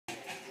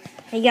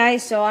Hey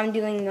guys, so I'm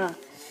doing the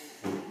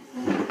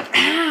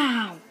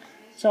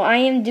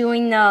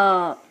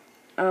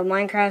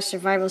Minecraft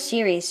survival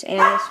series, and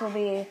this will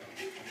be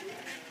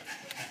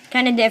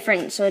kind of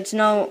different. So it's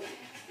no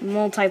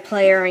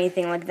multiplayer or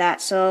anything like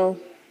that. So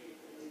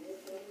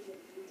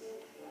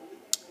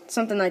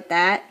something like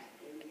that.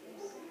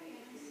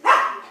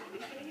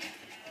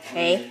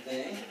 Hey,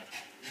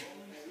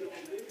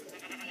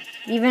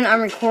 even I'm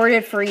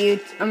recording for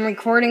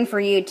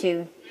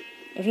YouTube.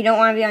 If you don't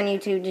want to be on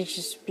YouTube,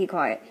 just be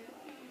quiet.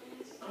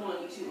 I'm on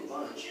YouTube a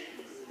bunch.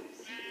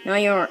 No,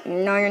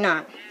 you're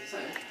not.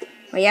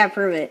 Well, yeah,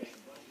 prove it.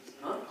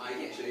 Huh? I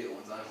can't show you the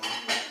ones I'm on.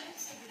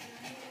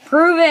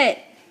 Prove it.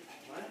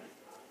 What?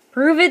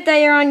 Prove it that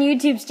you're on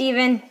YouTube,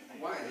 Steven.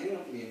 Why? They don't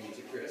have to be on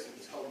YouTube, Chris.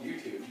 It's called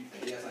YouTube.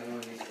 Yes, I know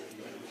on YouTube if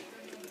you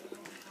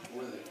want.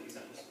 More than a few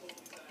times.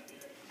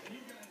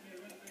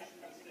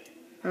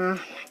 Oh my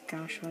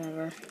gosh,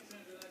 whatever.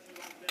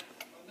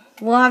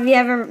 Well, have you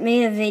ever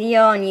made a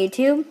video on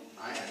YouTube?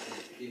 I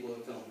have. People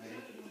have filmed me.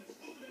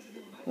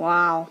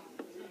 Wow.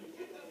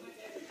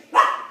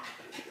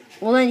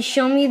 Well, then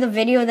show me the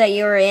video that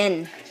you were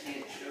in. I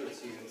can't show it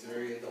to you. It's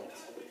very adult.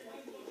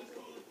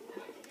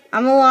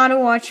 I'm allowed to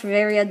watch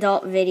very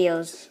adult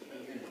videos.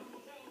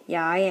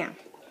 Yeah, I am.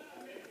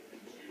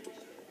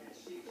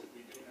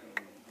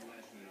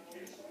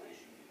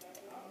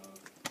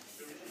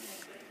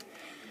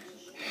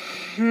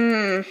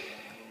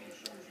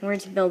 Where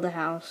to build a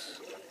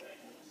house?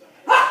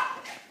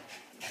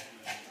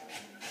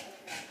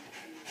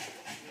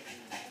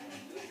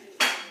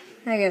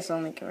 I guess I'll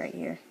make it right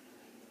here.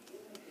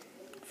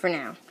 For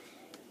now.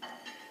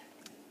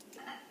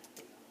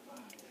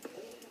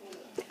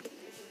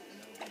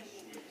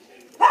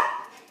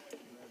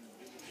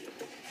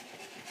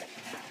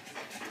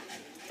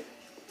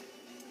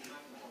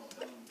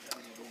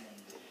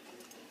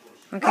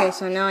 Okay,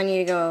 so now I need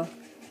to go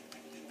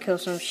kill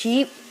some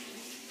sheep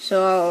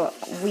so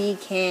we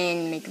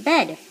can make a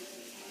bed.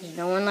 'Cause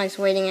no one likes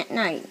waiting at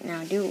night,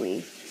 now do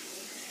we?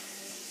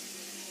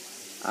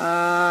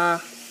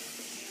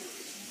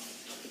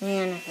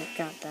 Man, I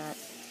forgot that.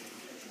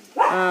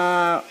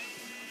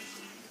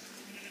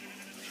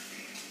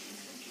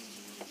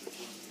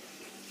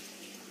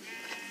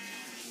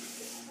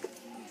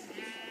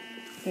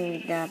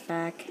 Need that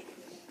back.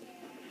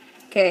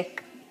 Okay,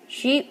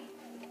 sheep.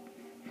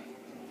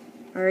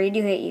 I already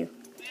do hate you.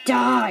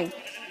 Die!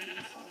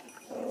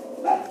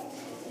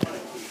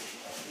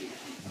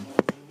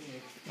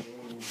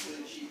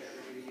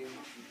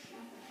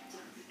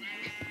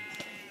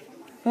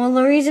 Well,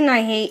 the reason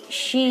I hate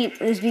sheep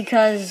is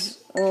because,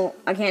 well,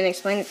 I can't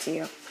explain it to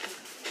you.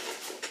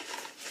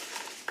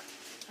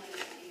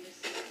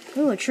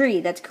 Ooh, a tree.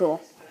 That's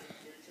cool.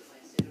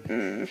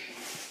 So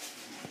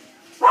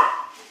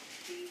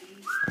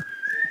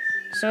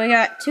we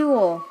got 2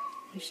 wool.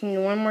 Just need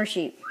 1 more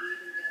sheep.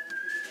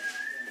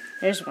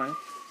 There's one.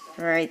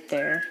 Right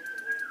there.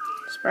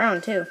 It's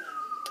brown, too.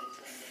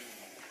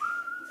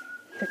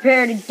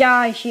 Prepare to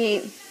die,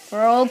 sheep.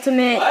 For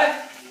ultimate...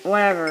 What?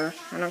 Whatever.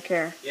 I don't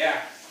care. Yeah.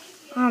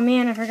 Oh,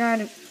 man, I forgot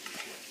it.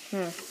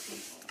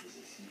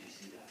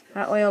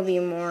 That way will be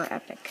more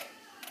epic.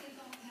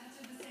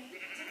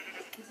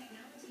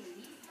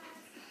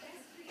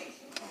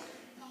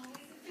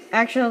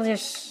 Actually,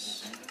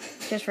 just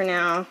for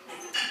now,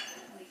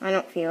 I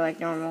don't feel like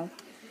normal.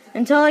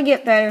 Until I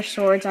get better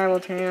swords, I will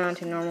turn it on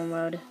to normal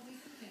mode.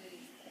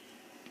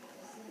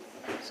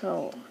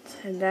 So, let's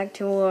head back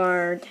to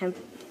our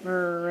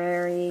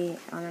temporary,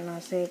 I don't know how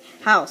to say it,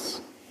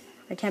 house.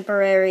 Our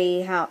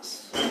temporary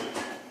house.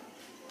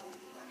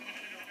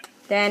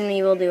 Then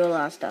we will do a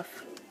lot of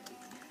stuff.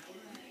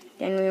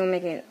 Then we will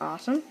make it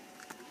awesome.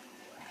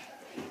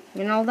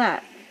 And all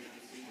that.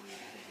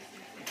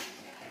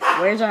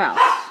 Where's our house?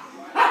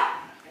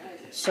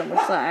 So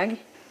much lag.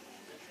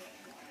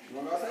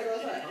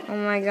 Oh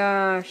my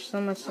gosh, so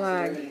much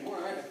lag.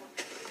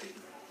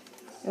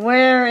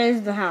 Where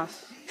is the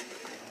house?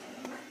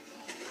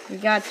 You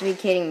got to be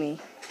kidding me.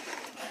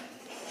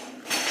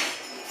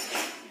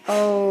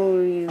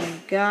 Oh, you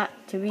got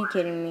to be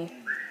kidding me.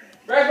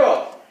 Back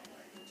up!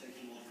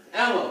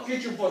 Alma,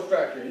 get your butt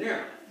back here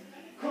now.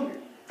 Come here.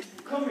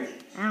 Come here.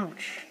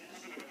 Ouch.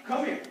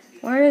 Come here.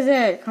 Where is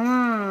it? Come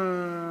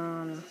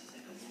on.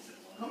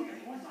 Come here.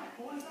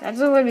 That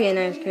would be a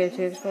nice cave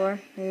to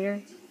explore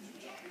later.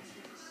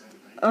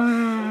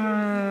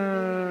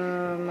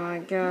 Oh my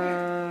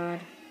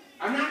god.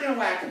 I'm not gonna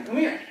whack him. Come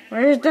here.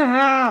 Where's the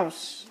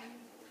house?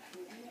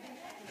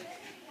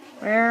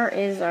 Where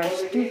is our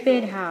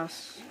stupid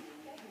house?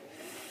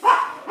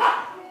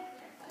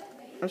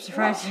 I'm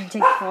surprised I didn't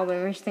take the fall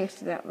damage thanks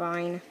to that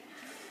vine.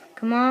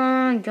 Come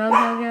on, go,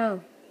 go,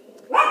 go.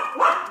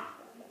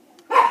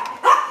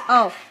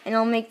 Oh, and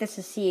I'll make this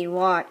a seed.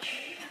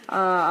 Watch.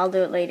 I'll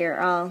do it later.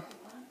 I'll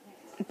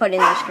put it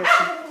in the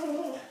description.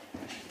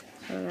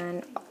 So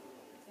then,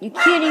 you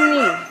kidding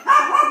me?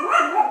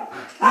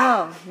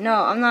 No,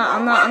 I'm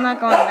not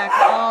going back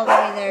all the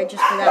way there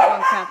just for that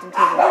one crafting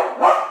table.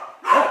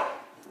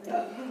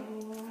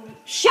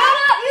 Shut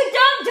up, you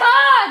dumb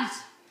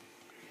dogs!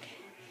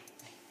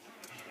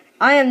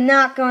 I am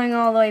not going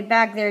all the way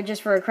back there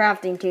just for a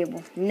crafting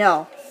table.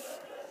 No.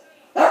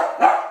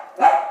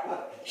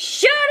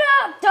 Shut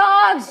up,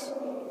 dogs!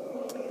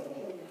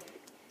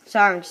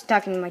 Sorry, I'm just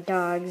talking to my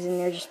dogs, and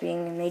they're just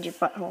being a major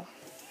butthole.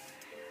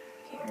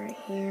 Okay, right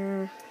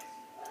here.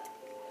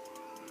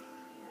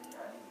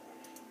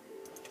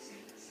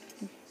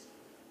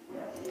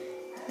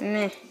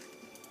 Meh.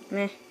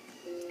 Meh.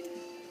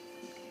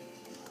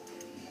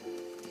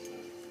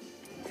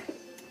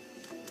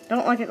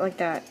 Don't like it like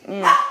that.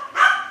 Yeah.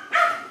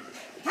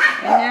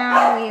 And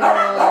now we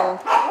will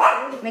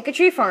make a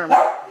tree farm.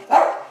 Shut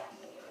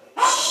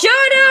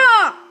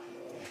up!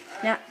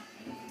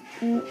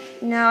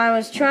 Now I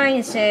was trying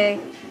to say,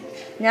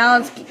 now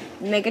let's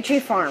make a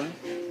tree farm.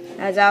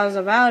 As I was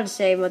about to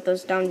say, but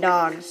those dumb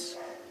dogs.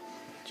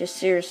 Just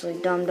seriously,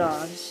 dumb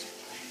dogs.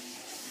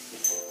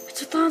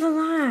 What's with all the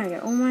lag?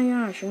 Oh my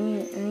gosh, I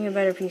need a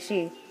better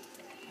PC.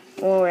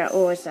 Oh yeah,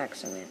 oh it's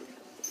excellent.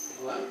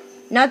 What?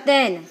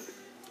 Nothing.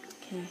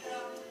 Okay.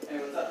 Hey,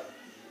 what's up?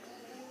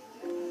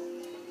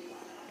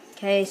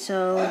 Okay,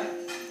 so. What?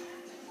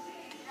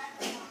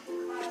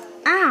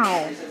 Ow! Why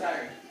are you so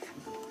tired?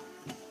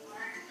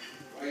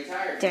 Why are you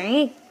tired? Dang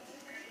it.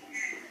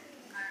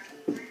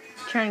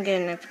 Trying to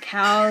get in a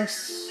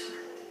house.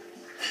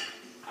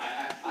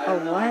 I Oh,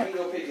 don't know. what? I can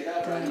go pick it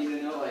up. I need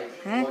to know,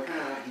 like, Heck? what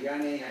kind of, you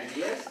got any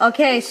ideas?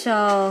 Okay,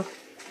 so.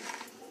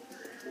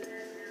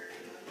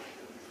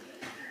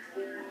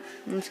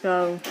 Let's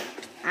go.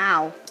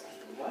 Ow.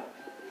 What?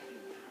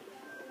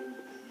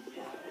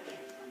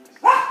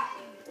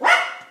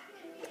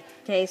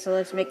 Okay, so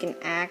let's make an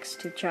axe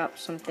to chop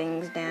some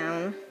things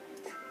down.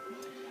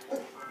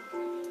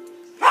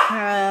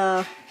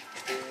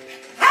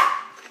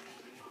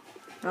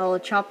 I will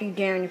chop you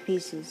down to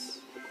pieces.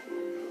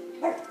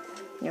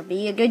 You'll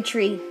be a good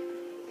tree.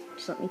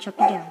 Just let me chop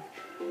you down.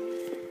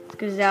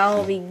 Because that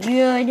will be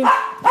good.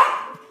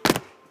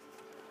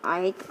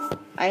 I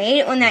hate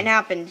it when that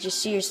happens, just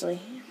seriously.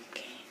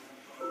 Okay.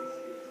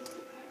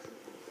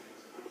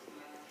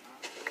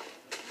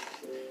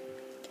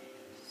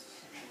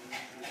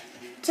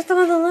 Just a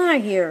little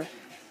lag here.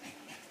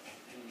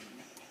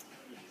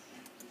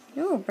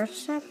 No, birth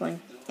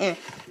sapling.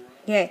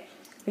 Okay.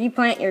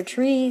 Replant your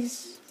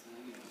trees.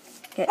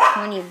 Get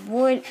 20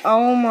 wood.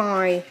 Oh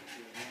my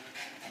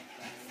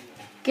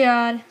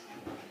god.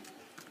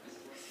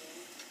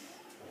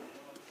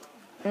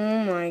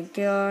 Oh my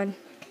god.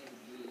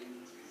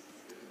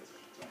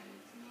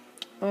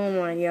 Oh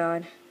my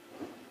god.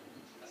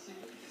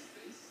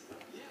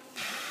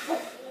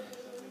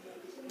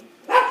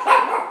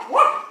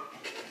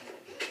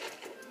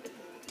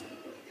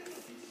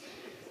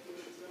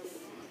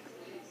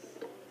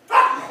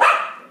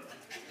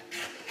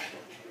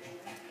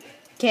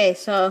 Okay,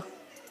 so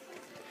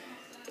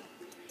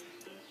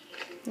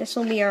this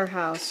will be our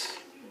house.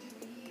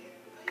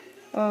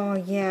 Oh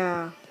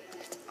yeah,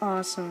 that's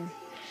awesome.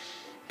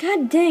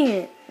 God dang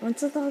it!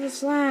 What's with all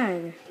this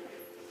lag?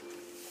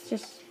 It's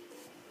just,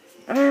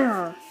 you know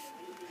what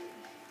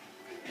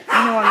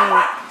I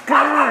mean?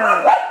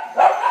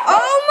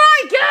 Oh my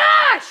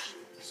gosh!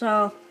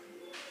 So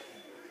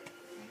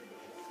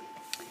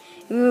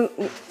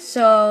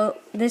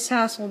this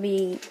house will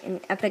be an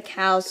epic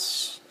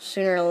house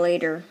sooner or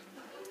later.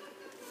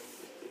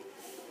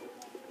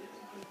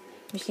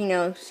 Just, you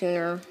know,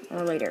 sooner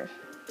or later.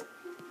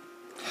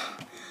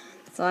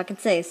 That's all I can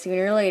say.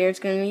 Sooner or later, it's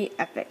going to be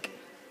epic.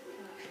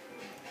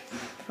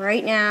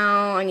 Right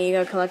now, I need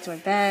to go collect my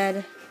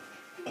bed.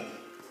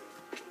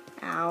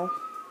 Ow.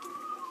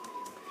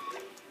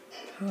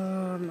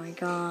 Oh my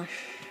gosh.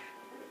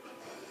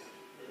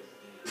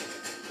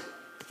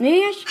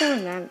 Maybe I should go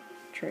in that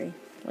tree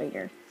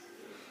later.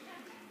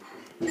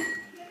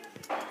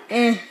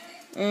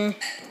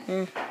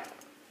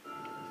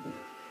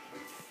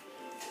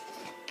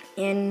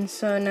 And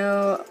so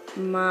no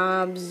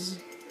mobs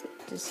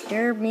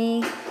disturb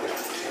me.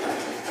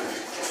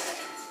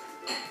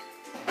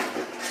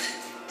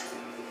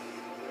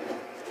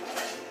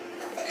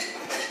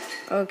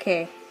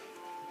 Okay.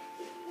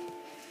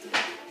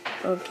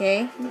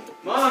 Okay.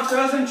 Mom,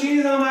 throw some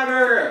cheese on my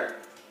burger.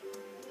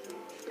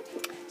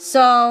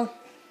 So,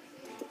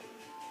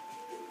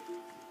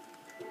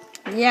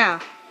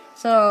 yeah.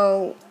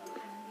 So,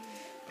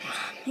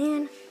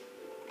 man.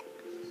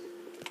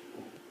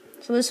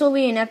 So this will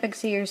be an epic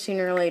series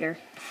sooner or later.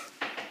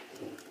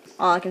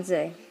 All I can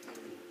say.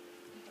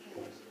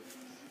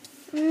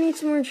 I need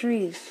some more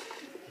trees.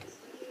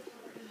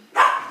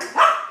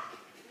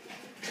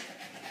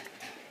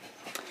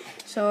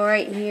 So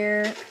right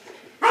here.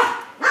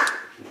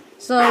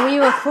 So we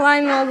will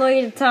climb all the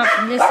way to the top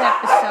of this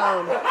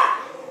episode.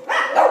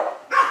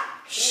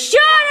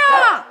 Shut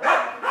up!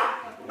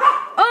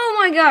 Oh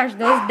my gosh,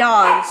 those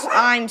dogs.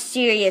 I'm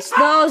serious.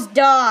 Those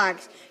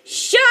dogs.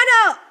 Shut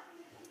up!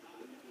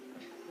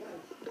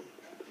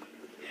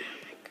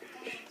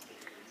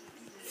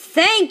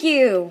 Thank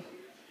you!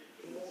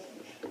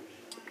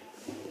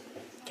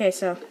 Okay,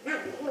 so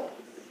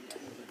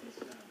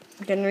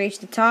I'm gonna reach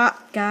the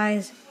top,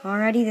 guys.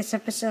 Already this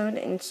episode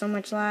and so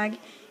much lag.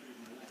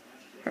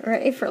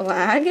 Ready for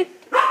lag?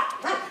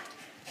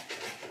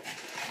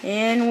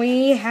 And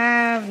we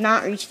have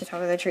not reached the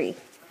top of the tree.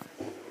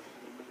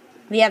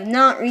 We have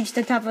not reached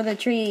the top of the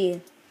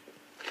tree.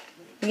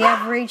 We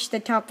have reached the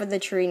top of the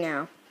tree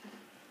now.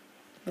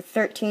 With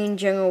 13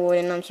 jungle wood,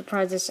 and I'm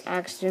surprised this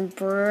axe didn't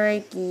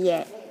break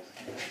yet.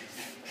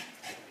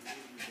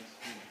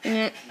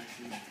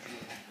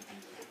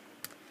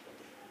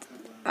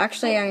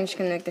 Actually, I'm just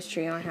gonna make this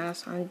tree my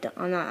house. I'm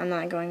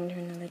not going to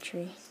another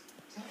tree.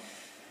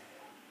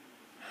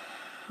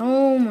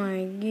 Oh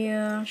my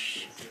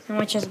gosh. How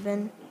much has it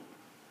been?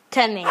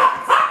 10 minutes.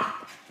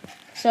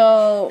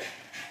 So,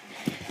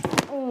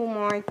 oh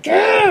my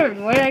god,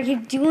 why do I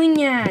keep doing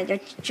that?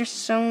 That's just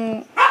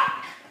so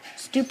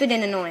stupid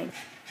and annoying.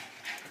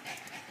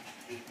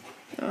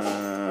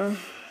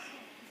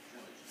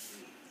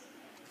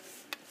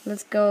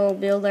 Let's go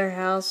build our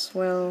house.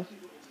 Well,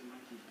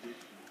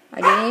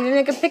 I didn't even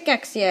make a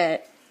pickaxe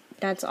yet.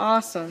 That's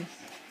awesome.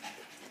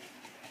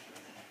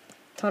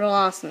 Total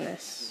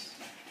awesomeness.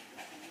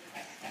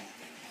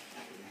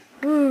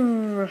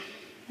 Ooh.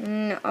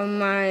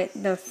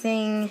 The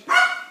thing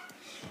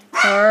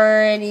is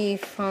already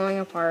falling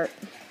apart.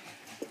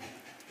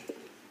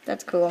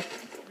 That's cool.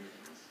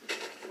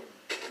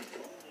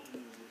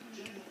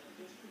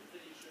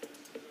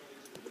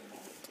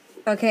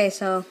 Okay,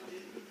 so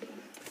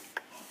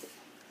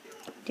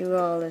do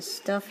all this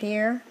stuff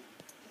here.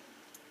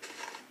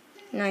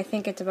 And I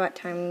think it's about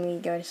time we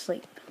go to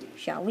sleep,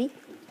 shall we?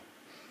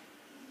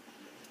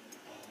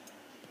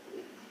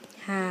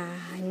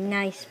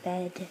 Nice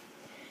bed.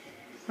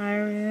 A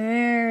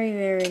very,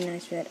 very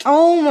nice bed.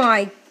 Oh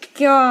my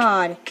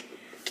god!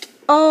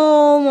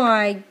 Oh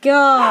my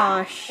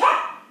gosh!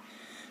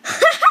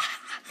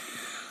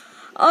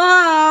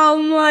 Oh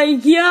my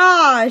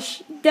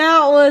gosh!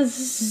 That was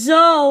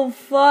so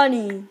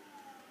funny!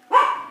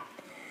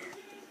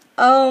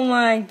 Oh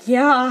my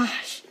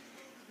gosh!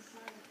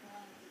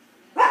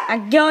 I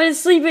go to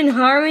sleep in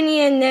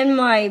harmony, and then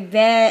my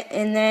bed,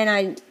 and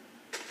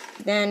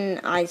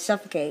then I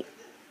suffocate.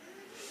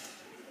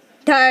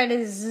 That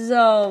is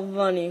so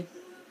funny.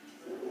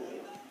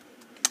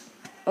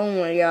 Oh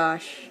my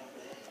gosh.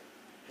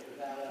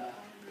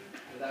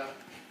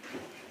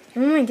 Oh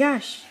my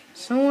gosh.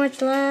 So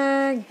much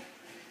lag.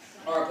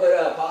 Or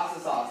put pasta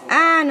sauce on.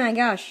 Ah, my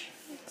gosh.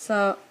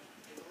 So,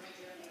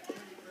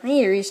 I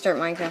need to restart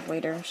Minecraft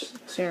later,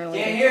 sooner or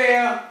later. Can't hear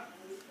you.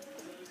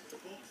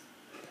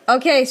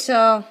 Okay,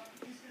 so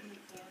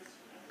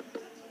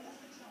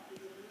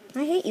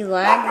I hate you,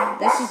 lag.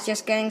 This is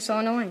just getting so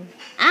annoying.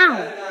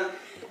 Ow!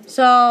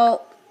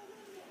 So,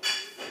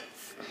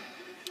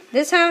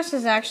 this house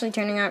is actually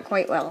turning out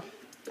quite well.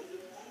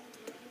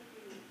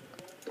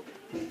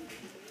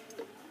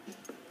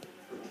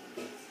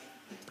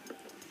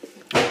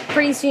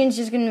 Pretty soon it's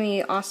just going to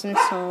be awesome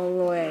all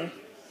the way.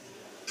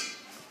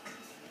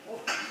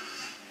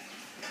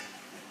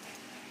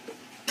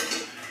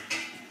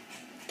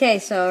 Okay,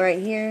 so right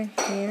here.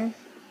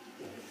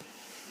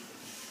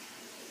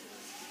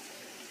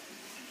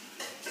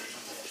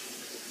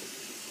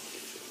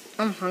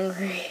 I'm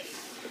hungry.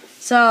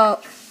 So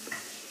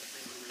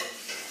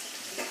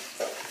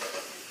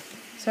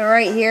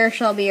right here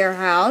shall be our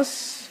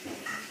house,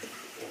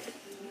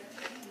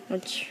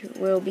 which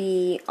will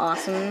be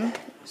awesome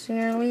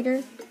sooner or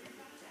later.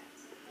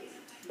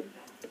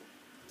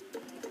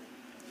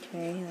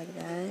 Okay, like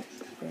that.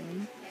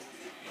 Boom.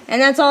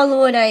 And that's all the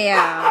wood I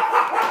have.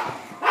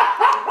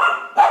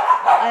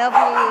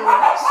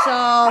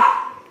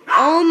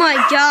 Oh my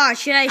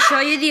gosh, should I show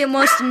you the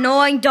most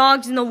annoying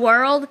dogs in the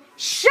world?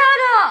 Shut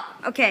up!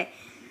 Okay,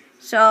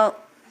 so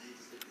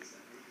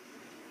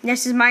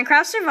this is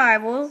Minecraft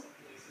Survival.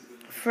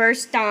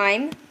 First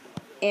time.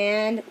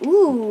 And,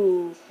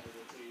 ooh.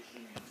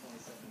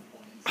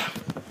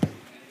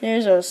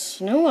 There's a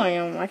snow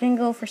biome. I can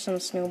go for some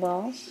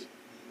snowballs.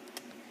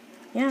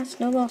 Yeah,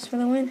 snowballs for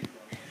the win.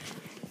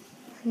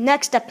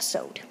 Next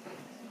episode.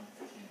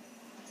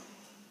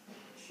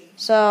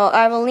 So,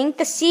 I will link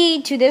the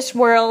seed to this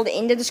world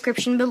in the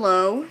description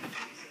below.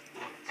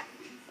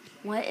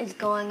 What is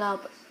going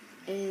up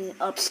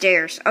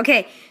upstairs?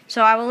 Okay,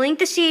 so I will link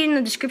the seed in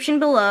the description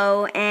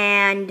below,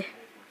 and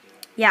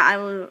yeah, I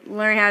will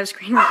learn how to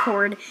screen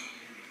record,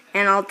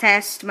 and I'll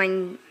test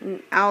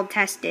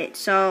it.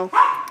 So,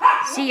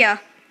 see ya.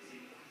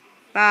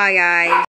 Bye, guys.